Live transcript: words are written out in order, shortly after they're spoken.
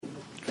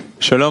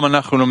שלום,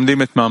 אנחנו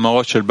לומדים את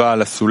מאמרות של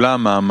בעל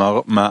הסולם,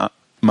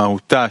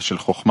 מהותה של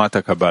חוכמת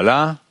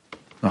הקבלה.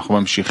 אנחנו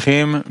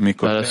ממשיכים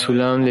Baal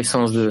HaSulam,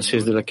 l'essence de la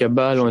sagesse de la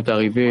Kabbalah, on est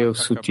arrivé au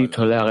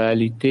sous-titre La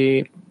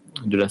réalité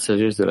de la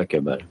sagesse de la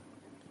Kabbalah.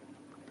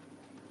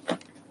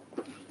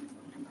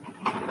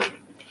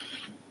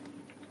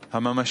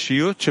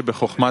 הממשיות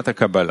שבחוכמת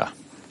הקבלה.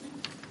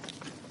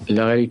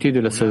 La réalité de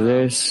la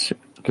sagesse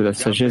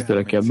de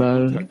la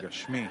Kabbalah,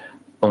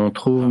 on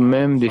trouve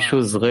même des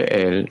choses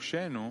réelles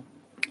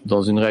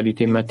dans une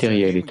réalité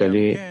matérielle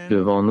étalée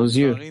devant nos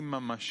yeux,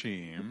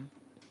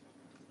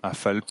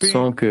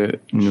 sans que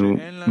nous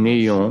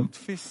n'ayons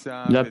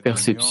la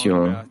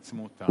perception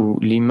ou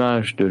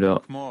l'image de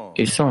leur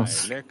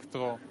essence.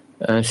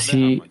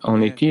 Ainsi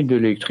en est-il de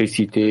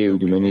l'électricité ou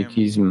du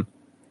magnétisme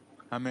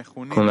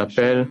qu'on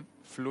appelle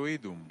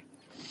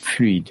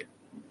fluide.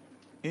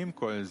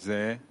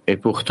 Et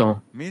pourtant,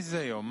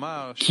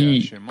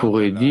 qui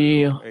pourrait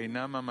dire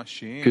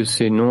que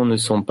ces noms ne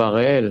sont pas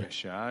réels,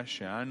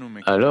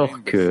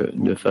 alors que,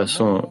 de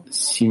façon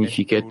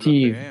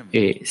significative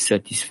et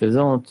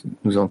satisfaisante,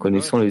 nous en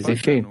connaissons les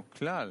effets?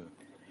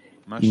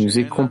 Il nous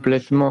est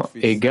complètement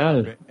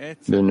égal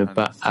de ne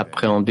pas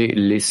appréhender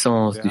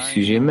l'essence du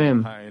sujet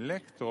même,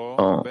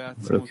 en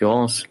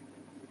l'occurrence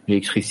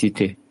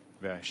l'électricité.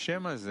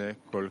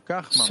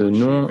 Ce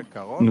nom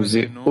nous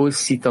est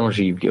aussi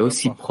tangible et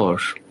aussi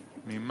proche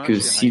que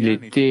s'il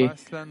était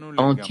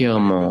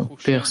entièrement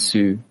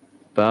perçu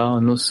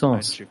par nos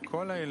sens.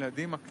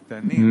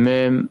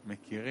 Même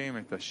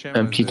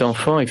un petit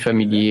enfant est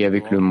familier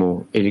avec le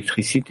mot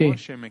électricité,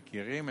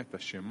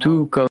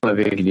 tout comme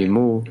avec les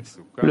mots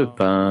le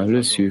pain,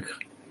 le sucre,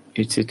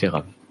 etc.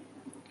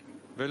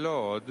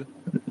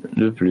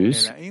 De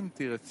plus,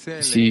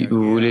 si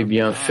vous voulez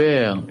bien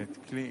faire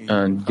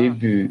un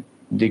début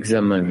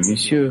d'examen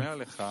minutieux,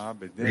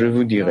 je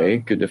vous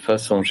dirai que de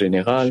façon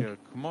générale,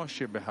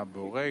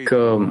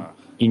 comme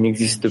il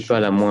n'existe pas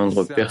la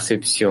moindre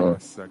perception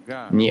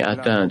ni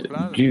atteinte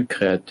du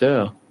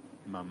Créateur,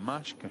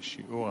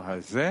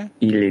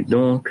 il est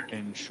donc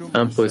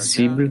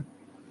impossible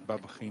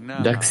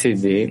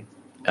d'accéder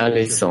à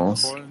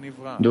l'essence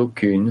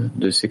d'aucune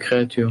de ces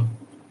créatures.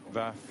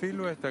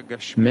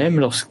 Même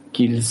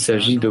lorsqu'il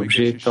s'agit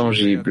d'objets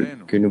tangibles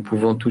que nous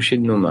pouvons toucher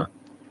de nos mains.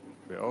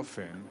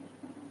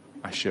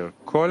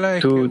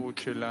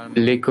 Toutes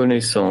les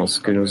connaissances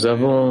que nous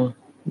avons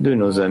de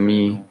nos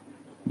amis,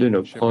 de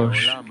nos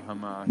proches,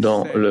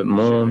 dans le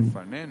monde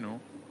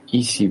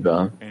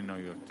ici-bas,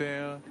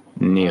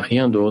 n'est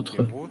rien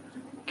d'autre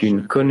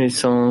qu'une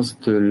connaissance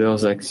de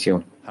leurs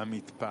actions.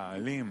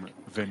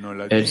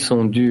 Elles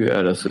sont dues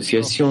à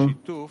l'association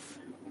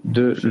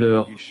de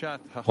leur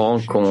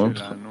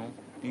rencontre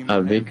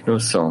avec nos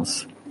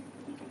sens.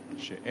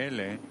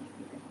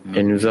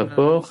 Elle nous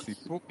apporte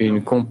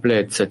une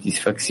complète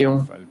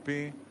satisfaction,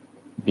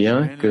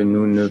 bien que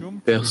nous ne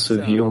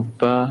percevions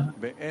pas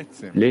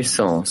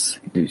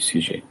l'essence du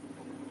sujet.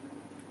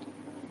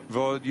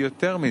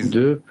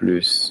 De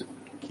plus,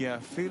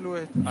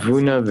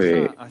 vous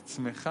n'avez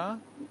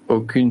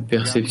aucune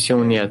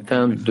perception ni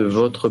atteinte de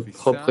votre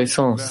propre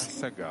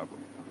essence.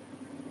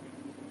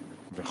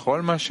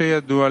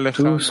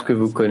 Tout ce que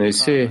vous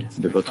connaissez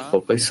de votre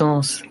propre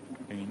essence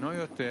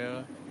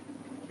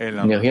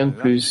n'est rien de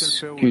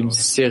plus qu'une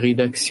série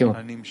d'actions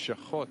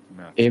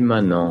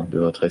émanant de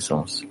votre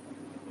essence.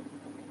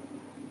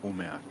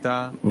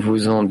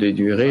 Vous en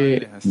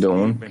déduirez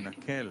donc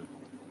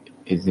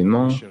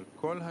aisément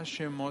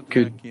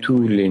que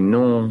tous les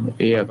noms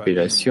et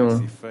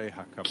appellations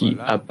qui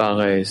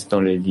apparaissent dans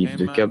les livres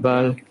de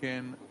Kabbalah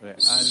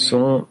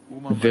sont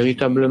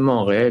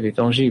véritablement réels et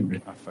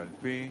tangibles,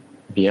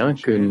 bien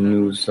que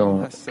nous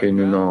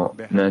n'en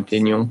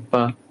atteignions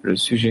pas le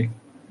sujet.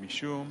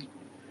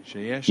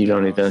 Il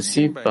en est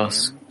ainsi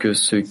parce que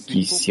ceux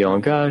qui s'y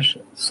engagent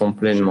sont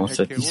pleinement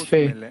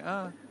satisfaits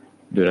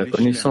de la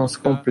connaissance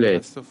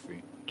complète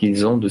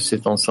qu'ils ont de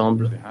cet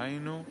ensemble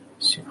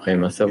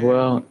suprême, à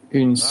savoir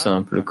une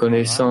simple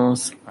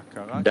connaissance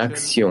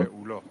d'action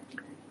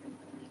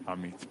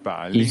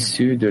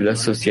issue de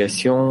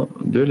l'association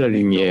de la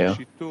lumière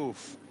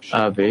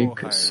avec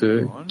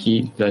ceux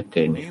qui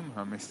l'atteignent.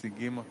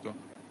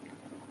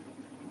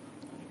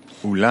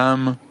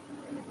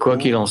 Quoi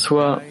qu'il en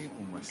soit,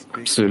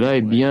 cela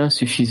est bien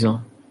suffisant,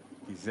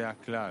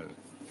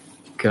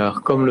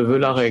 car comme le veut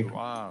la règle,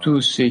 tout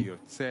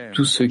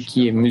ce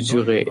qui est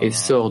mesuré et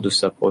sort de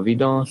sa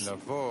providence,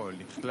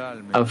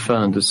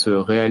 afin de se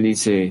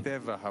réaliser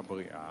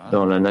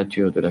dans la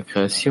nature de la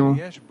création,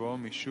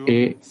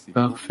 est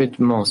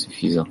parfaitement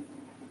suffisant.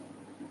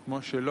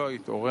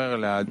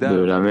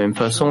 De la même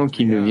façon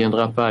qu'il ne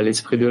viendra pas à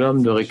l'esprit de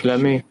l'homme de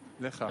réclamer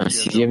un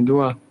sixième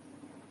doigt,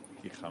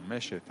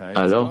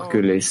 alors que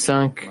les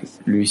 5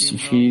 lui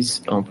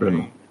suffisent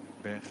amplement.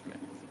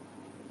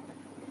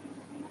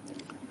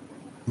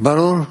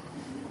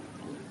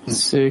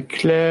 C'est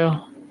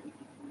clair?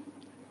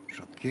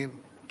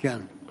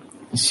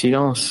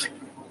 Silence.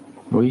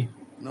 Oui.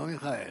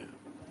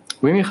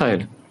 Oui,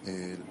 Michael.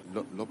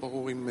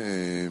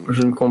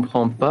 Je ne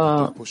comprends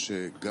pas.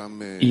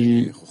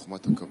 Il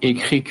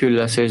écrit que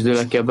la sagesse de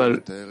la Kabbalah,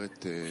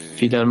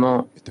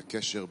 finalement,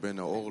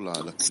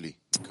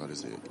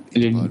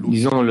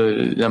 disons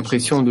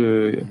l'impression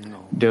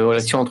des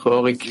relations entre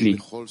or et cli.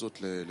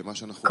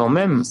 Quand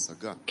même,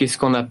 qu'est-ce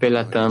qu'on appelle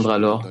atteindre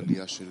alors?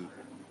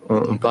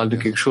 On parle de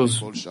quelque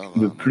chose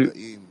de plus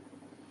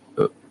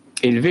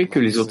élevé que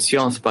les autres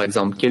sciences, par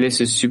exemple. Quel est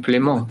ce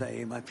supplément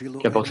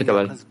qu'apporte la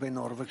Kabbalah?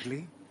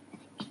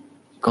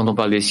 Quand on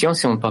parle des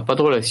sciences, on ne parle pas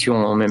de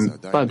relation, même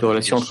pas de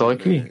relation entre or et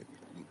cli.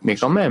 Mais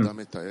quand même,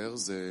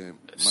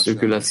 ce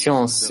que la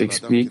science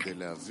explique,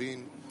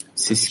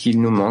 c'est ce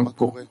qu'il nous manque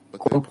pour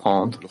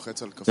comprendre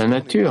la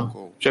nature.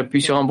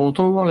 J'appuie sur un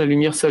bouton, la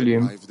lumière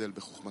s'allume.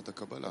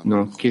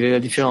 Donc, quelle est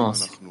la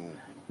différence?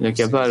 La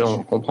Kabbalah,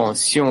 on comprend,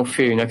 si on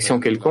fait une action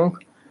quelconque,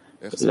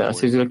 la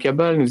sagesse de la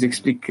Kabbalah nous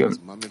explique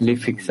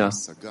l'effet que ça.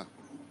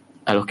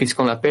 Alors, qu'est-ce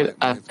qu'on appelle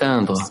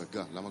atteindre?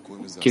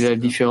 Quelle est la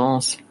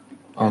différence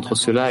entre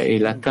cela et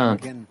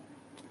l'atteinte?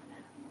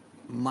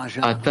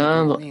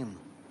 Atteindre,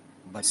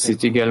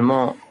 c'est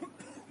également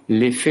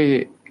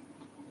l'effet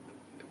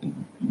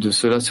de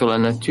cela sur la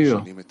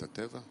nature.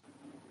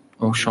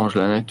 On change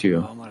la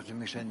nature.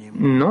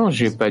 Non,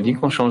 j'ai pas dit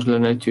qu'on change la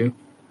nature.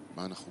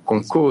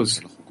 Qu'on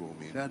cause.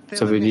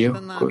 Ça veut dire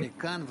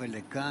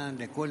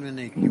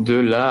de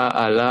là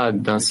à là,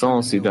 d'un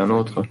sens et d'un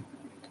autre,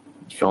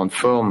 différentes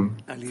formes,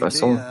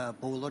 façons,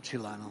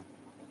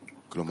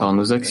 par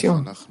nos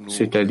actions.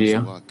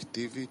 C'est-à-dire,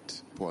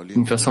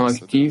 d'une façon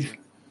active,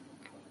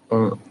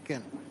 on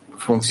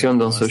fonctionne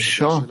dans ce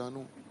champ.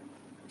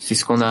 C'est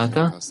ce qu'on a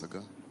atteint.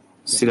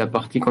 C'est la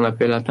partie qu'on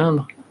appelle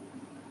atteindre.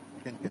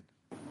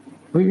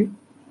 Oui.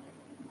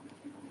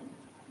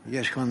 Il y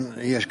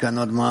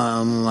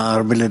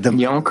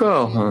a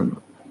encore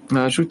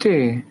à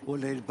ajouter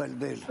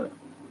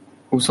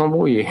ou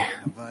s'embrouiller.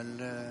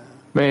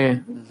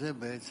 Mais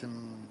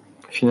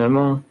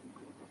finalement,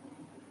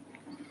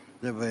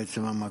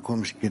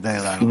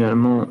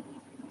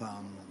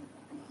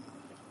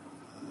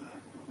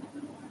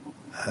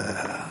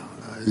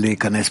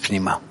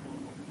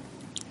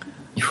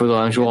 il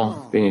faudra un jour en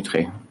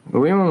pénétrer.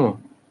 Oui, maman.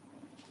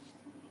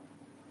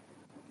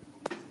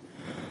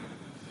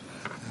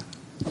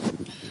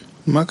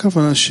 Que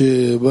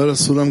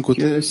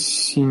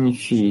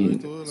signifie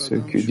ce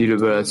que dit le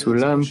Baal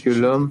HaSulam, que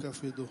l'homme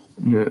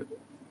ne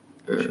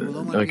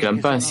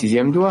réclame pas un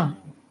sixième doigt?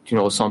 Tu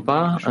ne ressens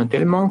pas un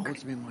tel manque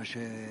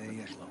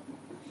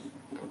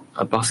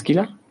à part ce qu'il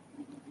a?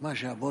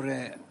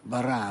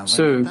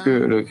 Ce que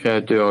le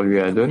Créateur lui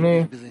a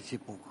donné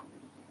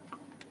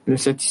le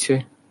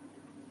satisfait.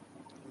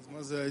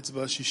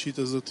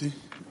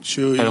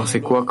 Alors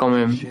c'est quoi quand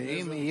même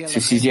ce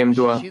sixième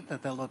doigt?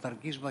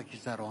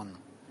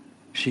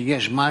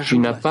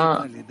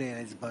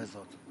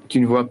 Tu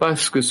ne vois pas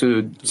ce que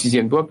ce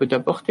sixième doigt peut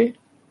t'apporter?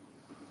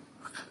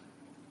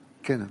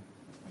 Tout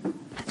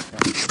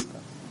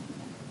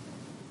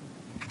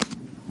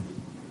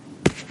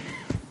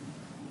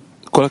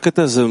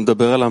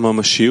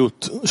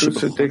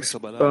ce texte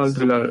parle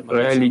de la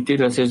réalité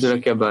de la sagesse de la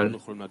Kabbalah.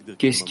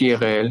 Qu'est-ce qui est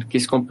réel?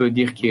 Qu'est-ce qu'on peut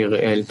dire qui est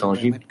réel,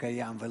 tangible,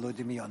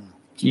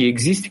 qui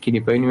existe, qui n'est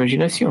pas une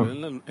imagination?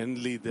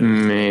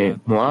 Mais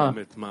moi,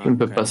 je ne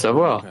peux pas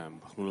savoir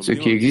ce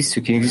qui existe, ce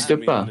qui n'existe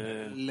pas.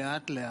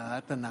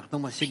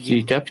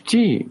 Petit à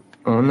petit,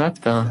 on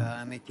atteint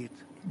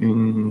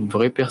une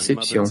vraie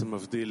perception.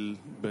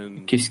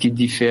 Qu'est-ce qui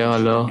diffère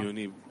alors?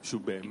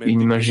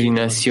 Une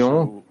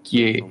imagination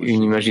qui est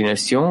une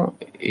imagination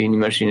et une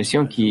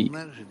imagination qui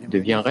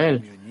devient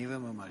réelle.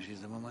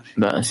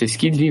 C'est ce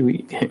qu'il dit,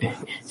 oui.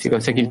 C'est comme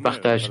ça qu'il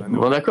partage.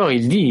 Bon, d'accord,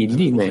 il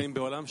dit, mais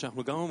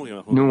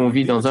nous, on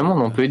vit dans un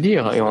monde, on peut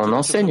dire, et on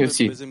enseigne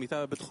aussi.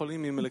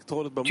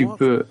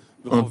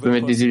 On peut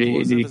mettre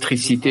des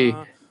électricités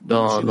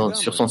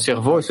sur son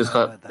cerveau et ce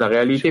sera la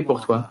réalité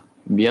pour toi.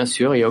 Bien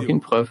sûr, il n'y a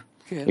aucune preuve.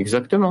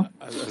 Exactement.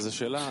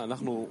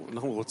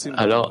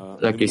 Alors,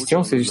 la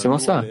question, c'est justement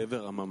ça.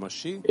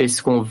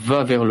 Est-ce qu'on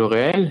va vers le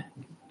réel?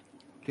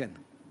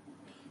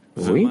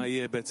 Oui.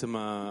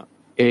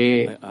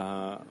 Et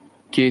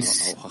quelle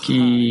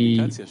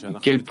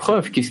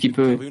preuve, qu'est-ce qui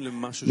peut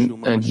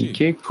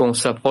indiquer qu'on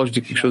s'approche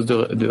de quelque chose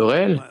de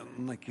réel?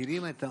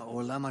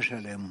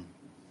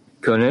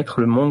 Connaître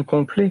le monde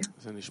complet.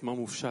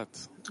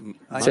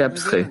 C'est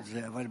abstrait.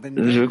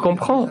 Je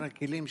comprends.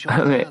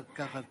 Mais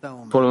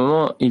pour le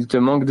moment, il te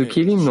manque de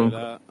kilim, donc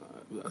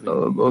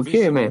ok,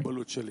 mais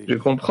je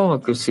comprends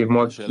que c'est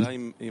moi qui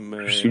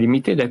je suis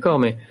limité, d'accord,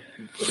 mais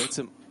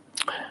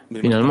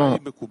finalement,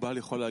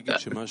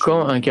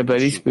 quand un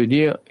kabbaliste peut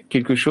dire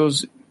quelque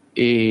chose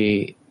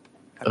est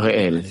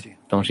réel,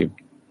 tangible,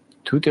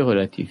 tout est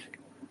relatif.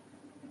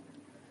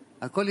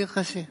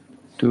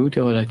 Tout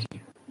est relatif.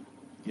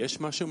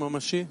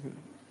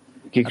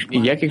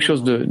 Il y a quelque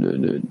chose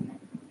de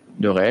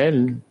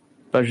réel,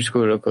 pas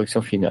jusqu'à la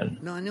correction finale.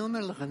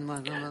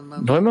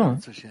 Vraiment.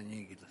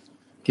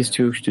 Qu'est-ce que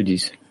tu veux que je te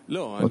dise?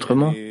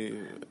 Autrement?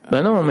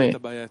 Ben non, mais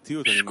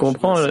je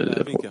comprends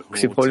que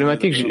c'est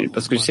problématique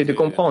parce que j'essaie de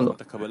comprendre.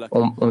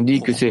 On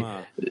dit que c'est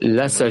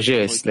la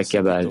sagesse, la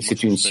Kabbalah.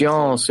 C'est une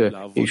science,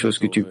 des choses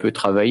que tu peux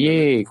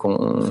travailler, et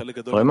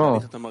vraiment.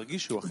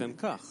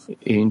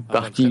 Et une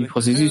partie du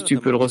processus, tu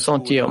peux le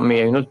ressentir, mais il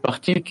y a une autre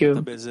partie que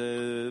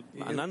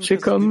c'est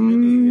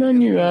comme un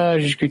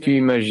nuage que tu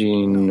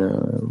imagines.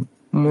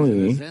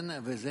 Oui.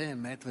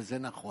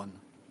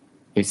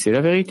 Et c'est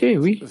la vérité,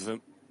 oui.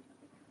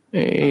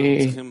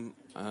 Et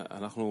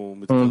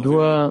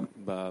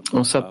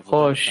on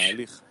s'approche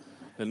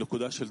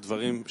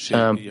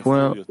à un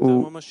point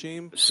où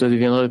ça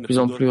deviendra de plus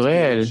en plus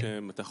réel.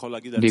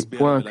 Des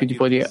points que tu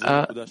pourrais dire,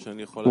 ah,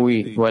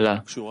 oui,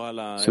 voilà.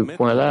 Ce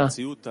point-là,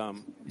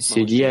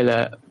 c'est lié à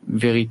la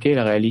vérité,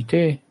 la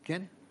réalité.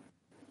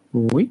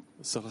 Oui.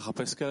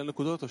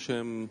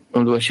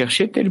 On doit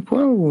chercher tel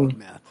point ou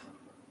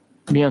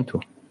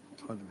bientôt?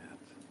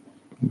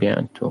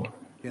 Bientôt.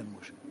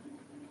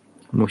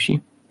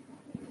 Moshi?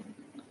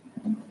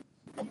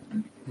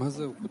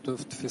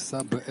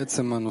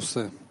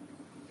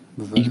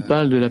 Il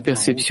parle de la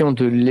perception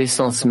de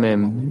l'essence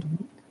même.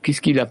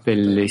 Qu'est-ce qu'il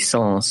appelle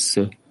l'essence?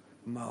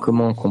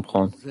 Comment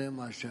comprendre?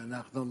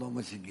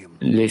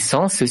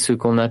 L'essence, c'est ce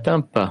qu'on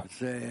n'atteint pas.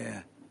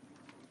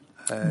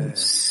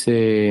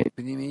 C'est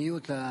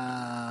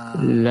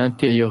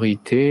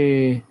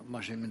l'intériorité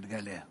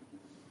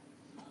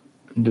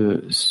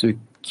de ce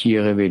qui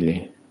est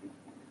révélé.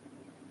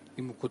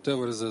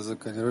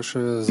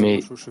 Mais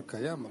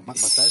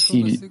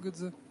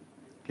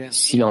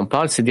s'il en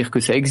parle, c'est dire que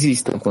ça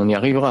existe, donc on y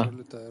arrivera.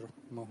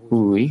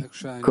 Oui.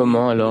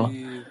 Comment alors?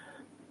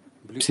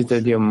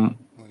 C'est-à-dire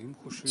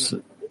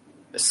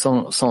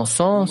sans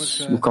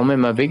sens, ou quand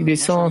même avec des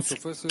sens,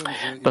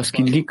 parce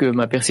qu'il dit que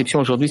ma perception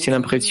aujourd'hui, c'est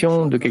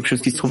l'impression de quelque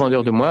chose qui se trouve en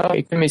dehors de moi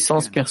et que mes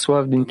sens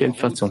perçoivent d'une telle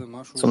façon,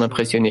 sont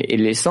impressionnés. Et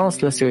l'essence,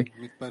 là, c'est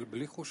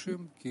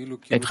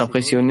être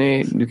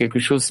impressionné de quelque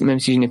chose, même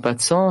si je n'ai pas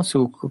de sens,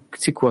 ou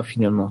c'est quoi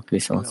finalement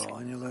l'essence?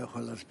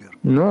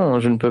 Non,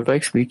 je ne peux pas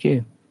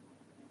expliquer.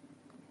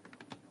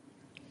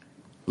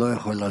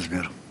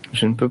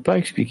 Je ne peux pas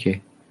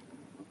expliquer.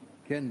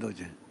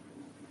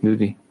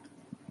 Dodi.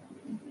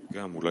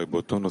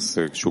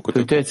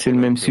 Peut-être c'est le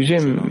même sujet,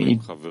 mais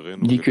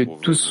il dit que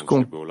tout ce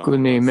qu'on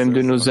connaît, même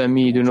de nos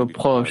amis, de nos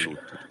proches,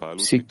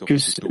 c'est que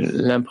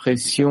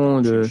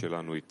l'impression de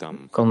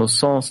quand nos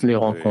sens les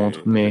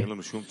rencontrent, mais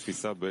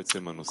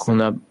qu'on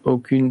n'a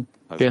aucune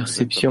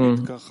perception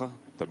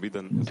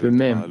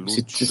d'eux-mêmes.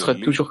 Ce sera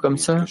toujours comme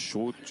ça?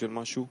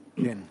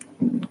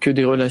 Que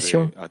des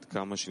relations?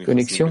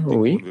 Connexions?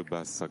 Oui.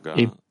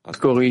 Et plus on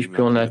corrige,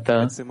 plus on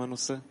atteint.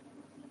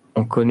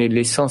 On connaît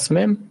l'essence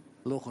même?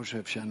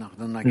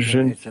 Je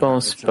ne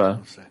pense pas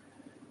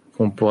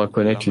qu'on pourra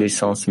connaître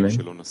l'essence même.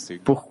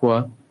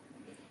 Pourquoi?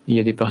 Il y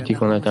a des parties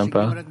qu'on n'atteint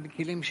pas.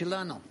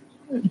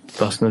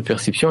 Parce que notre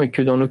perception est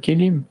que dans nos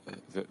kélim.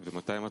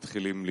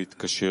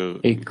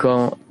 Et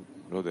quand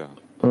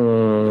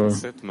on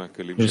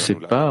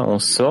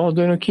sort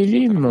de nos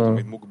kélim,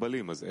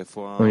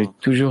 on est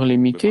toujours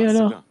limité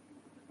alors?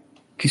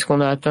 Qu'est-ce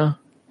qu'on a atteint?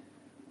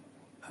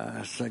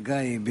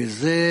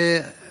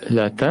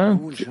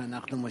 L'atteinte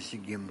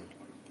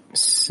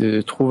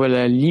se trouve à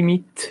la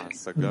limite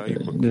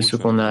de ce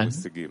qu'on a.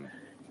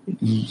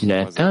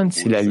 L'atteinte,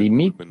 c'est la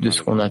limite de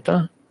ce qu'on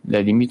atteint.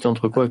 La limite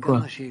entre quoi et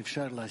quoi?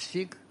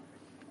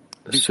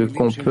 Ce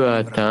qu'on peut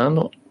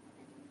atteindre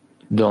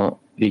dans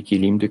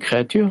l'équilibre de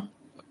créature.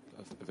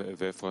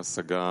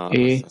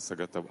 Et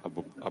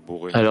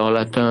alors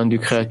l'atteinte du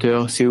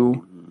créateur, c'est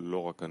où?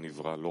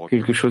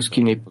 Quelque chose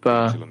qui n'est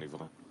pas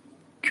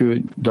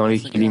que dans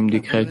l'équilibre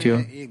des créatures.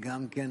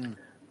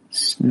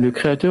 Le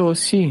créateur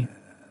aussi.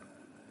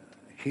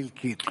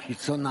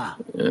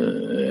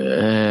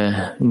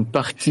 Une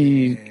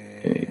partie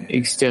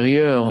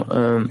extérieure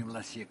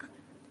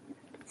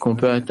qu'on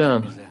peut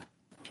atteindre.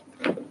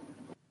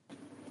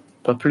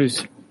 Pas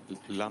plus.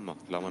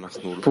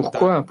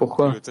 Pourquoi?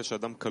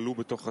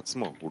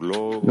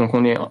 Donc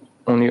on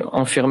est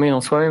enfermé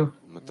en soi-même.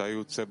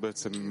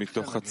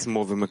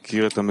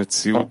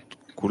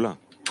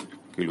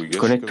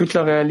 Connaître toute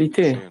la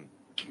réalité.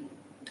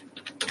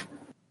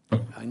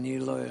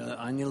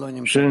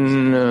 Je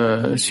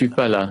ne suis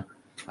pas là.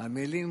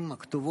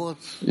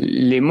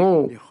 Les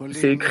mots,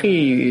 c'est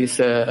écrit,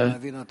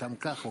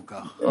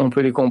 on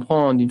peut les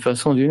comprendre d'une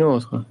façon ou d'une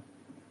autre.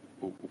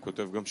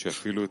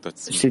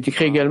 C'est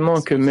écrit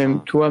également que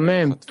même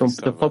toi-même,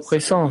 ta propre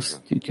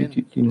essence, tu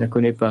ne la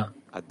connais pas.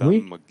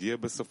 Oui.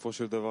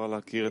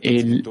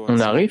 Et on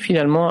arrive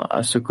finalement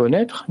à se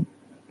connaître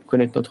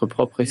notre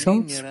propre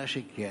essence.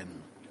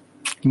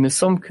 Il me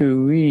semble que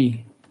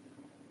oui.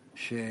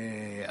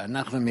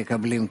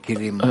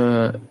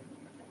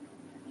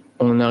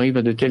 On arrive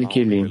à de tels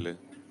kélim.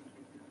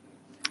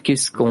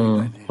 Qu'est-ce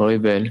qu'on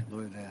révèle?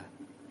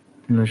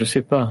 Je ne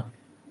sais pas.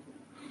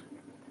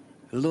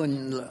 Je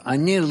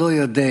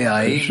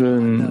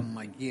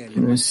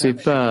ne sais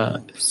pas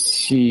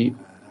si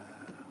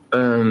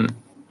on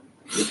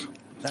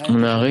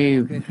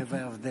arrive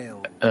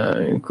à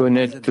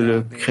connaître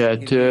le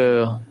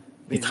Créateur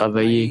et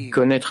travailler,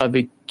 connaître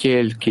avec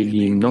quel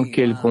kelim, dans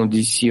quelles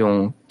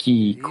conditions,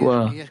 qui,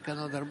 quoi.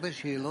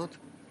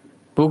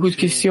 Beaucoup de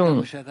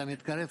questions.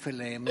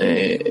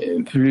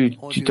 Et plus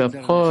tu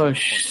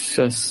t'approches,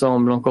 ça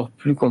semble encore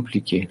plus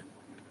compliqué.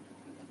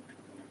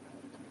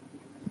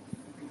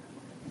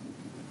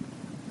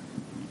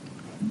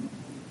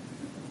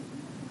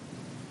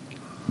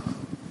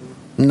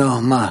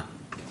 Non, ma.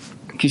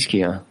 Qu'est-ce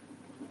qu'il y a?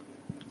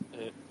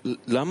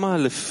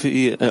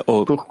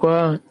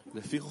 Pourquoi,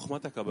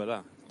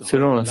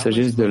 selon la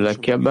sagesse de la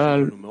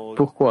Kabbalah,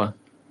 pourquoi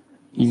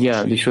il y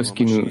a des choses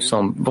qui nous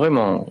semblent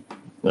vraiment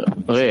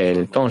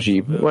réelles,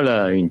 tangibles?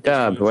 Voilà une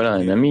table, voilà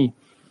un ami,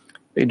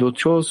 et d'autres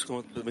choses.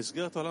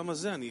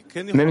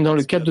 Même dans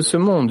le cadre de ce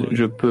monde,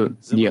 je peux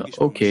dire,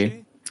 ok,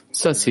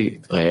 ça c'est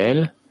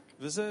réel,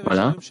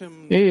 voilà,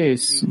 et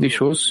c'est des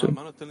choses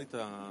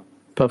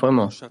pas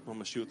vraiment.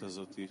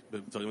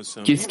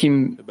 Qu'est-ce qui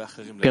me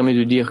permet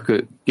de dire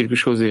que quelque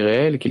chose est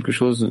réel et quelque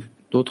chose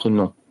d'autre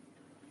non?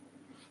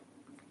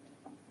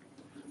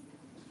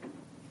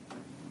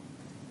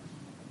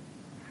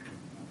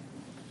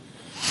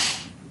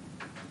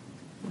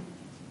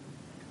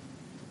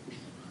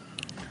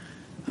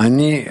 Je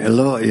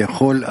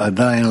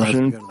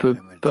ne peux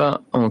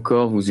pas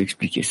encore vous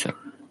expliquer ça.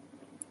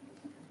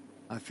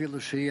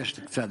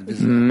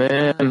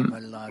 Même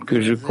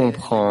que je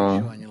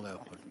comprends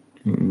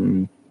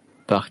une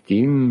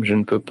partie, je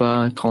ne peux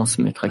pas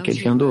transmettre à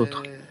quelqu'un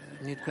d'autre.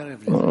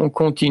 On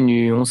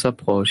continue, on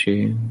s'approche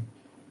et...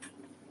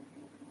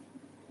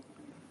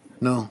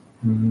 Non.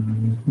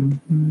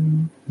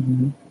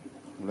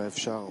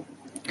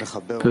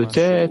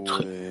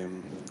 Peut-être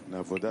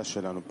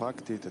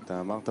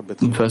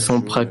une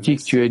façon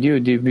pratique, tu as dit au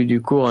début du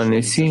cours à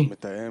Nessie,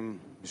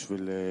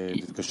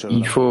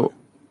 il faut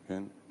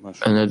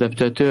un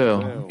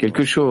adaptateur,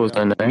 quelque chose,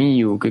 un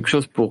ami ou quelque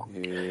chose pour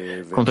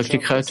contacter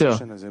le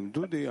Créateur.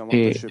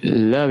 Et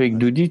là, avec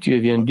Doudi, tu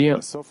viens de dire,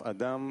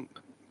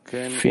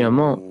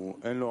 finalement,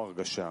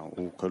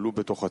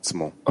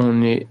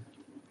 on est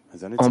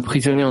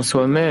emprisonné en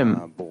soi-même.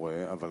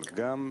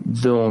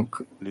 Donc,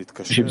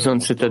 j'ai besoin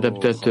de cet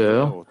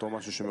adaptateur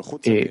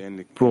et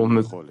pour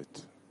me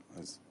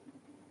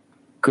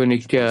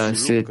connecter à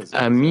cet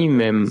ami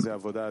même,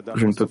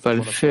 je ne peux pas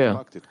le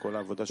faire.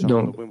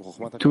 Donc,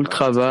 tout le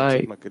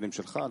travail,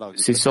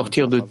 c'est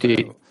sortir de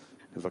tes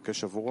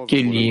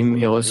kélim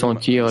et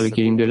ressentir le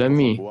kélim de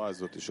l'ami.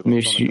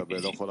 Mais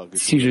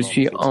si je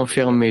suis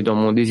enfermé dans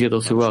mon désir de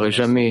recevoir et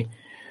jamais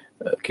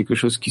quelque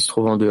chose qui se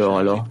trouve en dehors,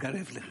 alors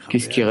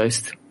qu'est-ce qui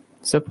reste?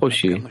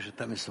 S'approcher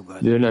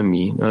de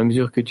l'ami dans la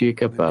mesure que tu es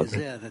capable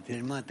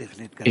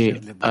et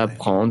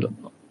apprendre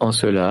en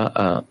cela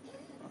à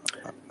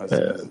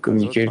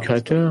communiquer le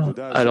Créateur.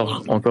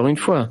 Alors, encore une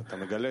fois,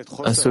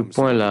 à ce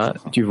point-là,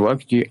 tu vois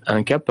que tu es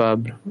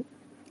incapable.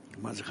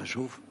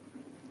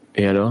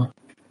 Et alors?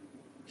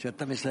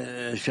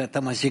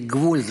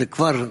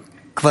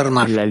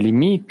 La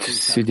limite,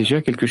 c'est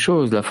déjà quelque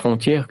chose. La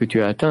frontière que tu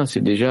as atteint,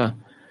 c'est déjà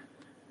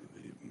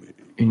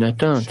une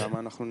atteinte.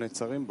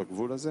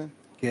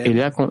 Et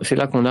là, c'est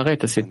là qu'on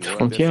arrête à cette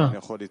frontière.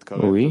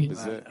 Oui.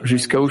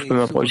 Jusqu'à où je peux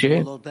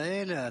m'approcher?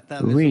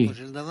 Oui.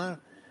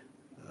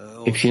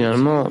 Et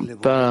finalement,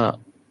 par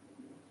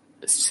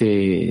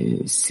ces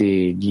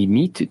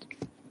limites,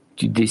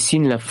 tu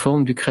dessines la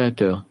forme du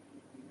Créateur.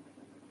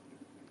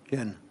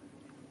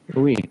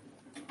 Oui.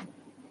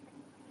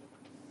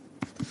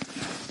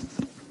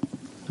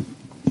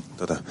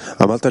 Tu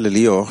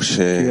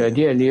as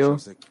dit à Léo,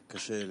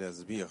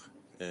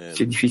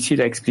 c'est difficile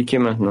à expliquer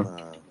maintenant.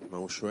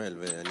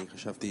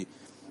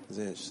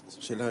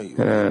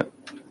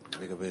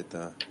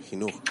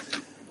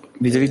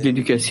 Vis-à-vis de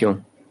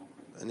l'éducation.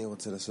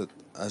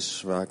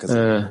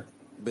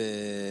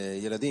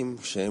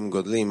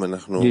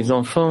 Les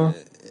enfants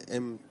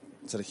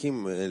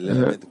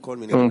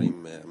ont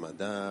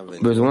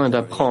besoin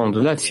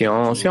d'apprendre la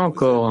science et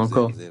encore. Et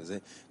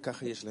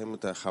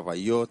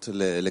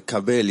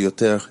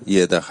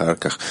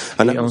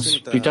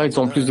plus tard, ils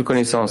ont plus de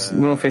connaissances.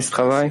 Nous, on fait ce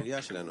travail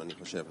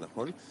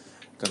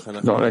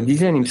dans la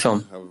dizaine, il me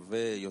semble.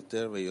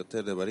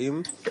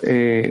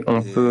 Et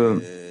on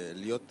peut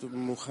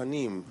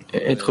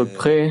être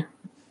prêt.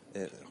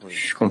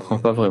 Je comprends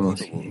pas vraiment.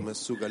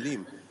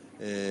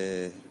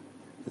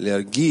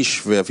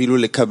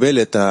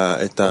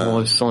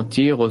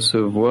 Ressentir,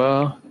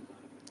 recevoir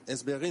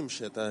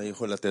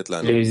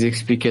les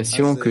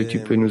explications que tu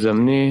peux nous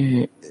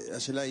amener.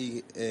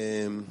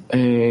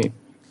 Et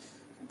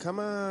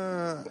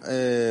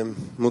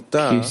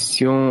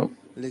question,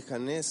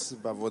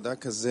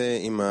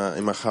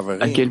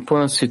 à quel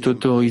point c'est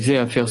autorisé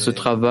à faire ce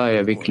travail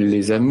avec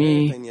les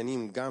amis,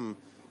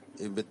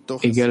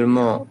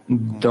 également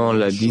dans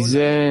la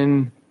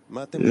dizaine,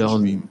 leur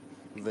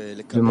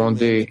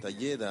demander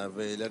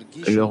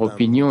leur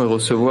opinion et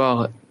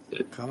recevoir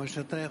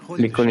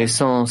les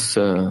connaissances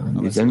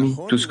des amis.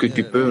 Tout ce que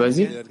tu peux,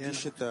 vas-y.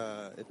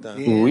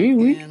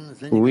 Oui.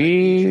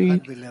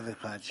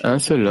 Un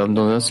seul homme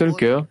dans un seul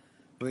cœur.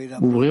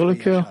 Ouvrir le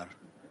cœur.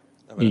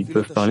 Ils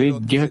peuvent parler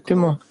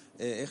directement.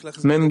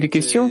 Même des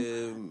questions?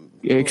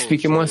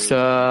 Expliquez-moi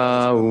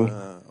ça, ou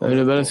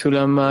le Baal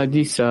HaSulam a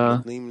dit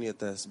ça.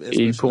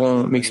 Et ils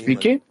pourront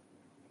m'expliquer?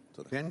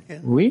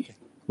 Oui,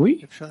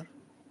 oui,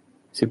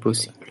 c'est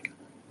possible.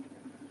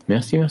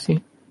 Merci, merci.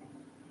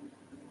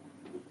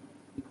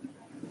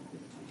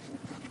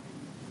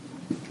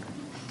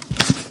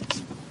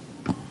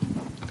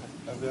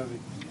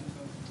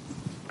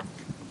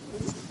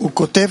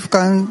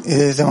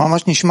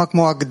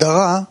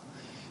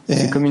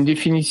 C'est comme une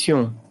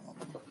définition.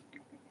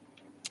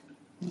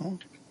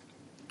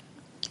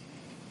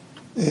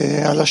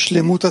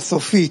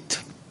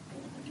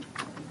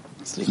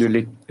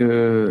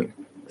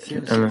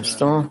 Un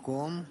instant,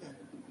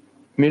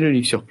 mets le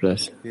livre sur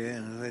place.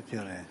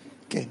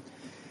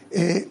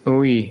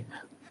 Oui.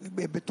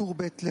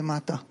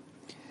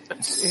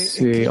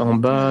 C'est en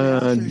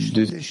bas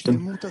de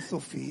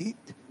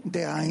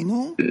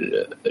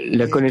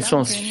la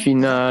connaissance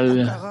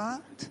finale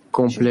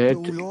complète,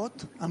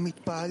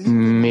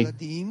 mais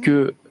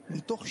que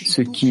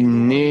ce qui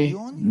naît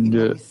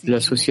de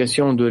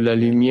l'association de la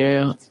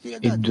lumière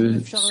et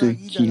de ceux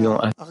qui l'ont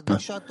atteint.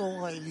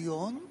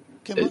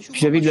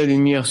 Vis-à-vis de la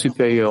lumière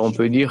supérieure, on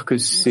peut dire que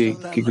c'est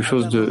quelque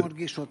chose de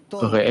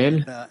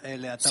réel.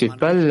 C'est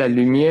pas la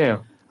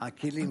lumière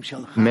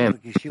même,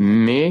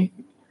 mais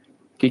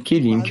tes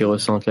kelim qui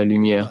ressentent la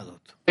lumière.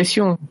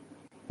 Pression,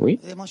 oui,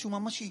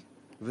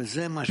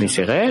 mais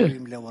c'est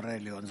réel.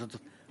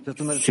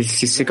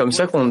 C'est comme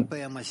ça qu'on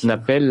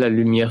appelle la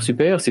lumière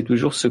supérieure. C'est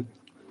toujours ce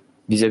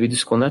vis-à-vis de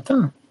ce qu'on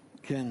atteint.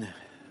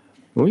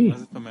 Oui.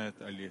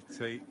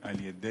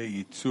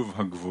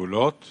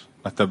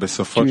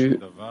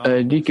 Tu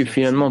as dit que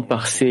finalement,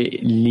 par ces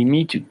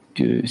limites,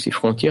 ces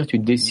frontières, tu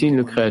dessines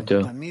le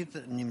Créateur.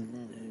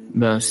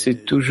 Ben,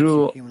 c'est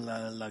toujours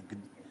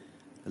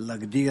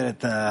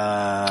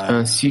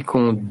ainsi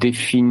qu'on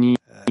définit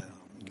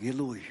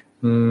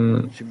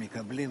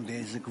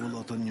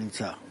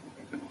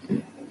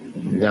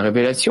la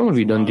révélation,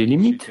 lui donne des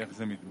limites.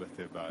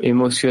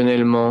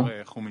 Émotionnellement,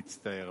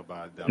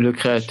 le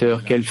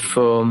Créateur, quelle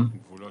forme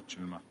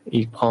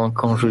il prend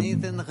quand je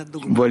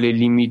vois les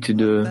limites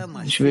de...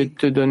 Je vais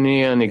te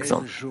donner un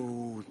exemple.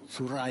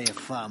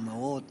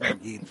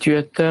 Tu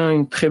atteins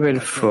une très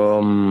belle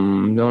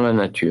forme dans la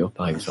nature,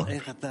 par exemple.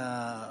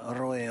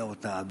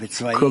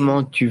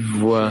 Comment tu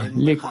vois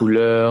les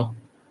couleurs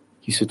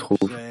qui se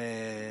trouvent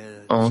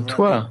en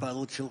toi,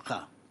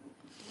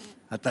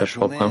 ta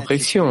propre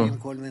impression,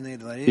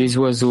 les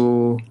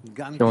oiseaux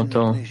tu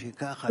entends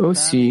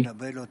aussi,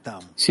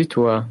 c'est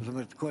toi.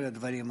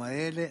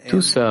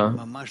 Tout ça,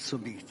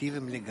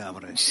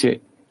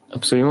 c'est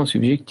absolument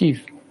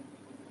subjectif.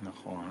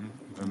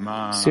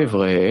 C'est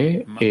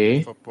vrai,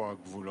 et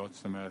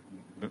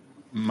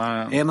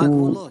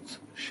où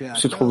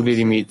se trouvent les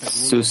limites?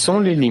 Ce sont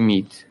les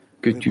limites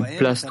que tu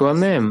places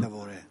toi-même,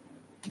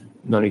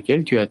 dans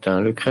lesquelles tu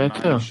atteins le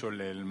Créateur.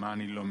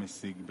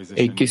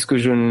 Et qu'est-ce que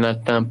je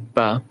n'atteins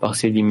pas par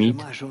ces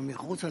limites?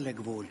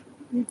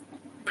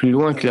 Plus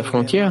loin que la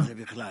frontière,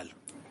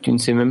 tu ne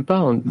sais même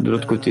pas de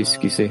l'autre côté ce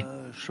qui c'est.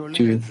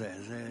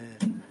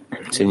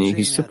 Ça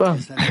n'existe pas.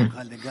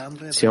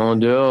 C'est en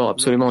dehors,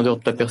 absolument en dehors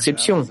de ta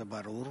perception.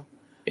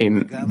 Et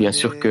bien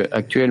sûr que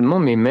actuellement,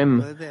 mais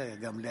même,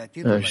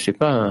 je sais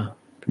pas,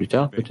 plus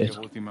tard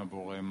peut-être.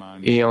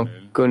 Et en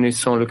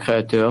connaissant le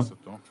Créateur,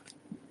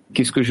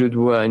 qu'est-ce que je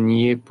dois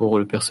nier pour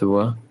le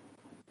percevoir?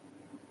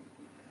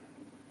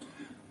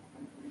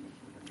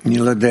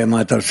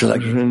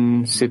 Je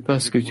ne sais pas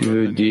ce que tu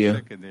veux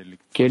dire.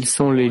 Quelles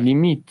sont les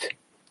limites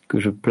que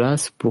je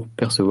place pour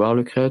percevoir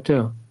le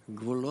Créateur?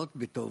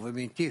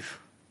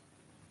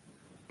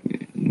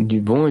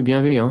 Du bon et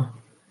bienveillant.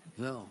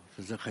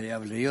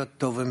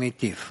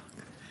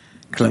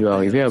 Tu dois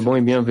arriver à bon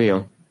et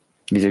bienveillant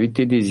vis-à-vis de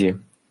tes désirs.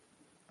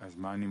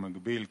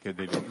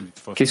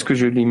 Qu'est-ce que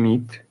je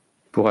limite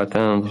pour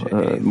atteindre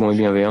bon et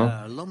bienveillant?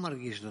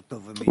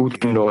 Ou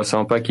tu ne le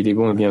ressens pas qu'il est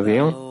bon et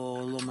bienveillant,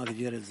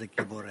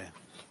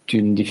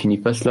 tu ne définis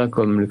pas cela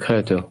comme le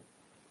Créateur.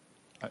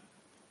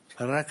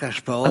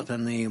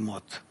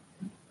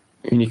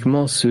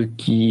 Uniquement ce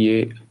qui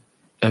est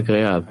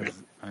agréable.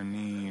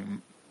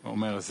 Donc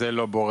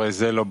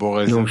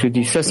je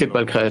dis ça c'est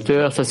pas le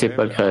Créateur, ça c'est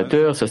pas le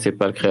Créateur, ça c'est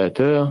pas le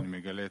Créateur.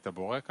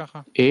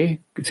 Et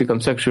c'est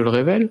comme ça que je le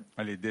révèle?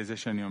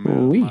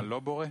 Oui.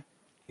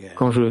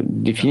 Quand je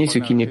définis ce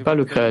qui n'est pas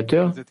le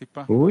Créateur,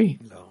 oui.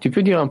 Tu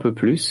peux dire un peu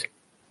plus?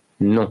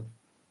 Non.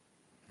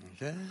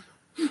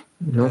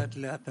 Non.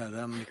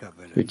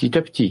 Petit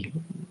à petit,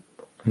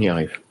 on y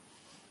arrive.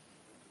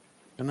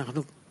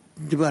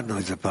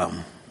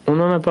 On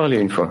en a parlé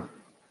une fois.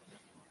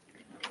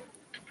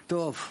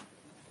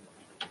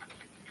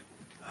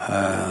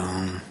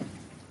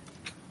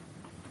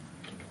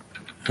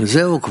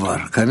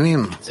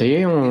 Ça y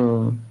est,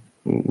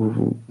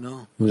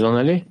 vous en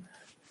allez?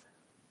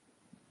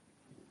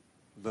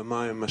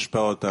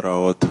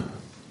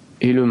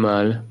 Et le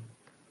mal?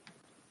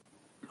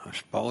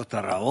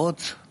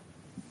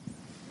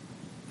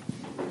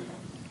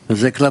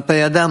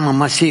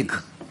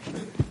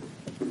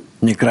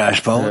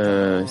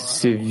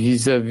 c'est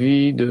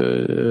vis-à-vis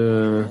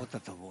de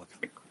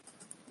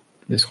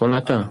ce qu'on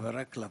atteint,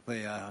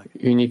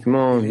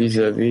 uniquement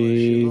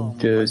vis-à-vis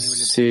de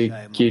ces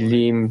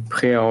kélim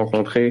prêts à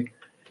rencontrer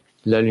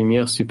la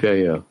lumière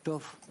supérieure.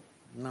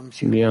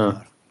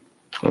 Bien,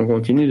 on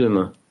continue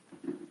demain.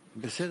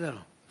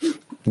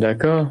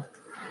 D'accord?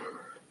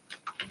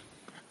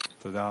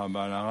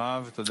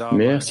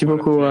 Merci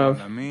beaucoup,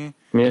 Rav.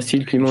 Merci,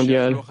 le climat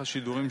mondial.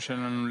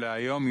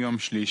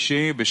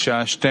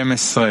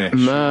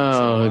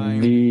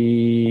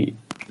 Mardi,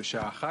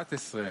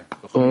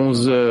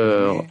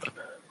 11h,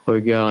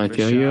 regard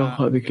intérieur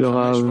avec le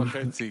Rav.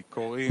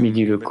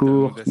 Midi, le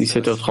cours.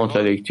 17h30,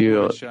 la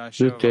lecture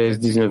de thèse.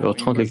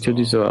 19h30, lecture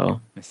du Zohar.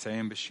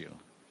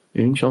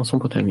 Une chanson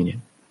pour terminer.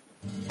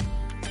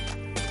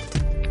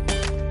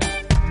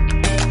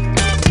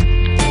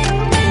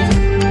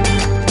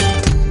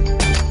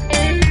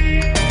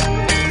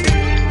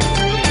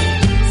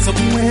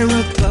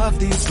 Above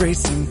these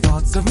racing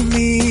thoughts of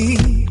me,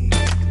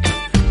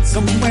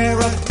 somewhere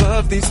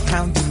above these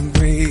pounding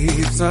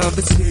waves of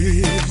the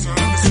sea,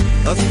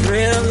 a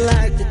thrill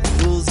light that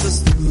pulls us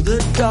through the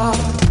dark,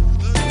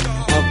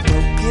 a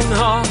broken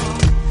heart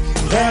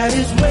that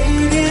is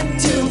waiting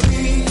to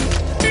be.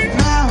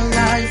 Our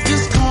life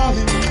is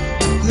calling,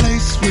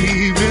 place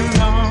we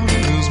belong.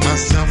 Lose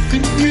myself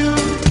in you,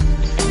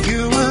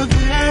 you were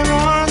there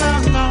all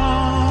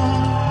along.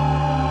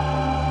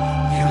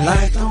 You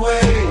light the way.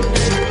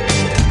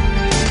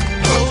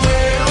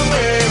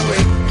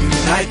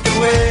 Light the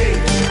way,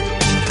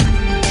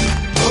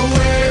 away,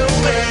 away,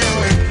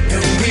 away,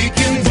 and we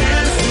can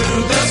dance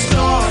through the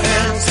storm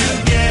and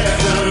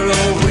together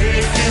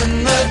awake in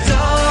the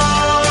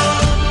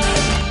dawn.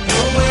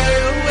 Away,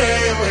 away,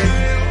 away.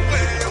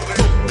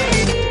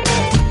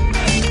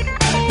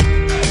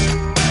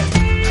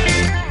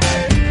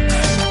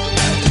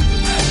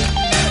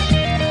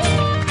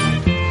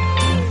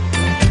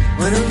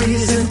 When a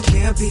reason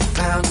can't be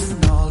found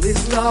and all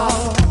is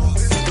lost.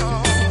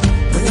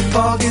 The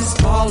fog is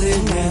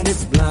falling and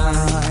it's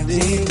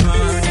blinding.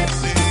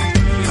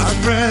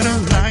 I read a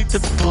light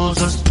that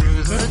pulls us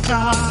through the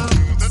dark.